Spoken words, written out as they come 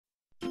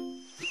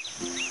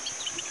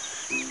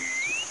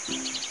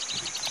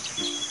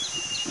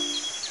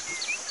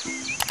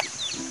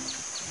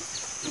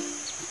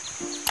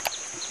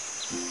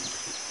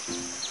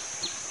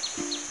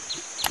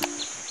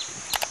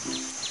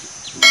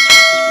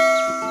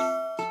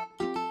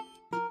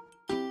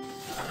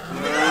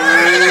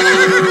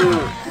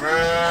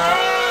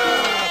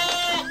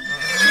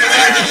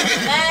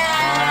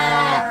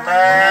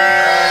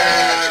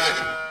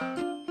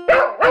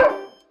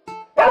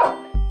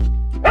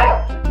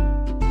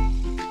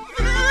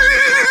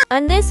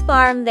On this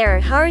farm there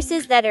are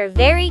horses that are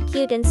very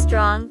cute and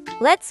strong.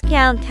 Let's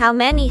count how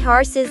many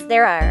horses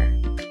there are.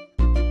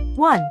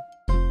 1,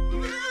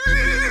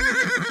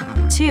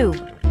 2,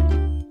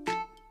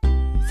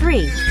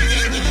 3,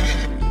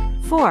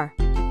 4.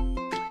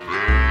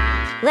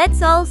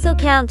 Let's also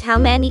count how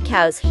many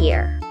cows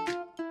here.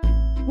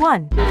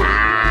 1, 2,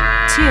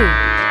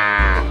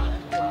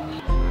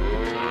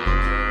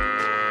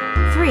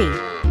 3,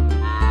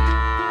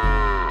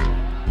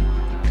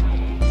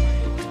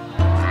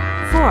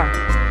 4,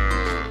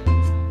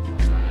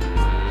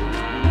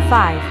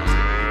 5,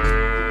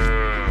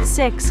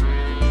 6.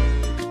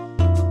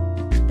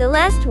 The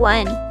last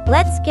one,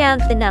 let's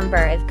count the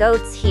number of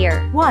goats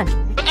here. 1,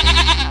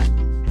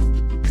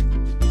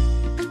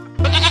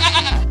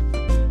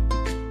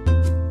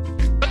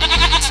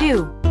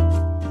 2,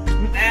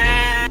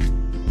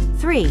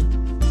 3,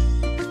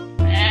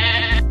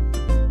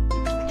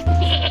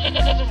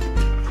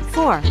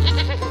 4,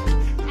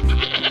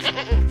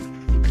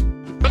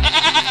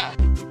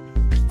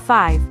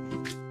 5.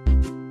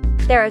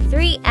 There are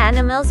 3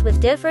 animals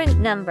with different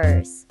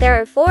numbers. There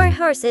are 4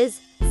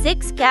 horses,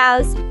 6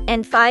 cows,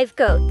 and 5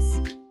 goats.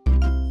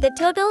 The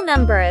total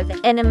number of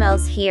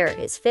animals here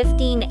is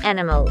 15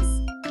 animals.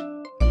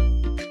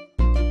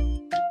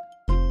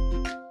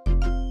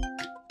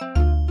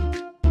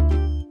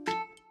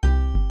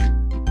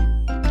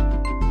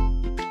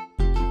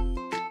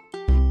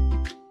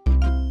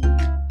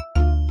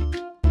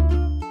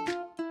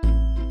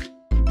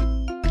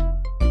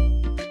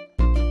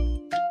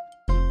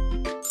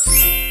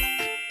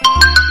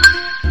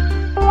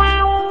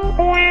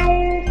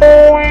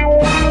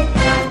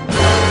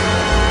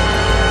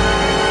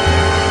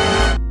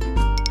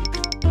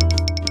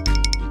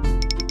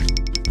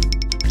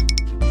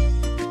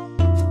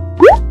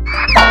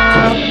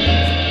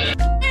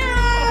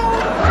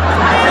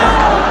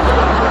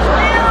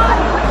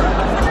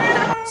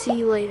 See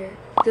you later.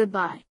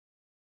 Goodbye.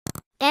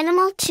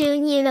 Animal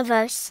Tune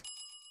Universe.